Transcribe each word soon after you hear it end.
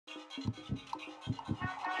I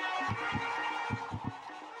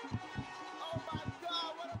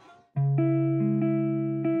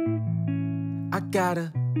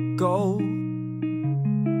gotta go.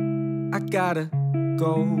 I gotta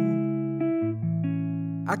go.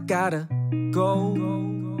 I gotta go.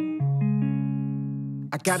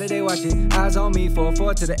 I got it, they watching, eyes on me,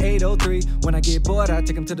 4-4 to the 803. When I get bored, I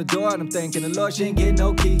take them to the door, and I'm thanking the Lord she ain't getting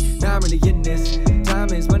no key. Now I'm really in this.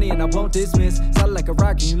 Time is money, and I won't dismiss. Solid like a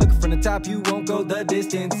rock, and you looking from the top, you won't go the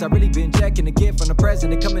distance. I really been checking the gift from the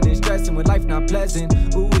present, and coming in stressing when life not pleasant.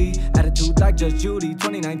 Ooh-wee, attitude like Judge Judy.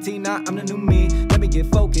 2019, now I'm the new me. Let me get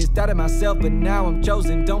focused, out of myself, but now I'm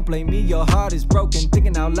chosen. Don't blame me, your heart is broken.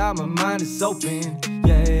 Thinking out loud, my mind is open.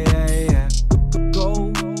 Yeah.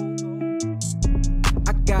 Go.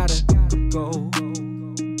 I gotta go.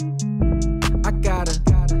 I gotta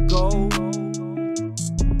go.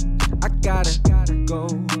 I gotta go.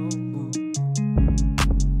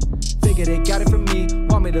 Figure they got it from me.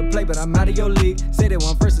 Want me to play, but I'm out of your league. Say they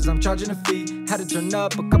want verses, I'm charging a fee. Had to turn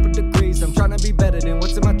up a couple degrees. I'm trying to be better than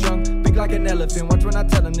what's in my trunk. Big like an elephant. Watch when I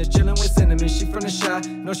tell them this. Chillin' with cinnamon. She from the shy.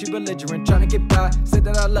 Know she belligerent, trying to get by. Say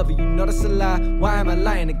that I love her, you know that's a lie. Why am I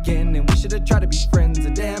lying again? And we should've tried to be friends.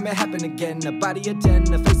 And damn, it happened again. A body of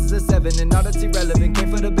 10, a face is a 7. And all that's irrelevant came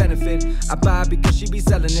for the benefit. I buy because she be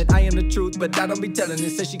selling it. I am the truth, but I don't be telling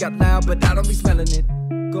it. Say she got loud, but I don't be smelling it.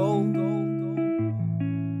 Go.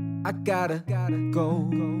 I gotta go.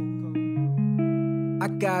 I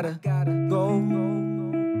gotta go.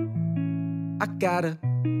 I gotta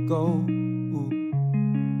go.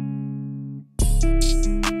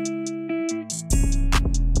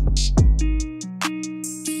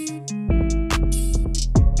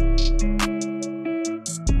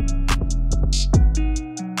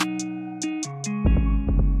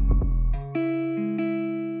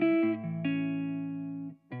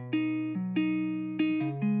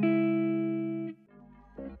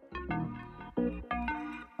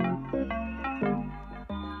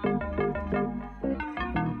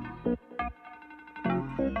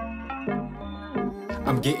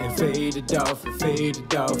 I'm getting faded off and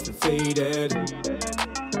faded off and faded.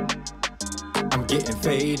 I'm getting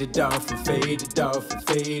faded off and faded off and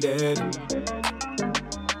faded.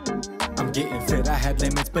 I'm getting fit, I had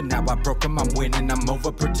limits, but now I broke them, I'm winning. I'm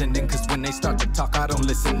over pretending, cause when they start to talk, I don't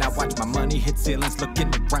listen. Now watch my money hit ceilings,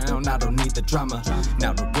 looking around, I don't need the drama.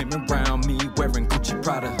 Now the women around me wearing Gucci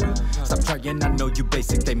Prada. Stop trying, I know you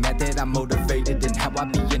basic, they mad that I'm motivated and how I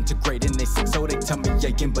be integrating. They sick, so they tell me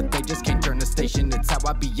aching, but they just can't turn the station. It's how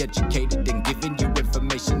I be educated and giving you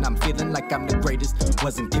information. I'm feeling like I'm the greatest,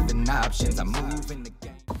 wasn't given options, I'm moving.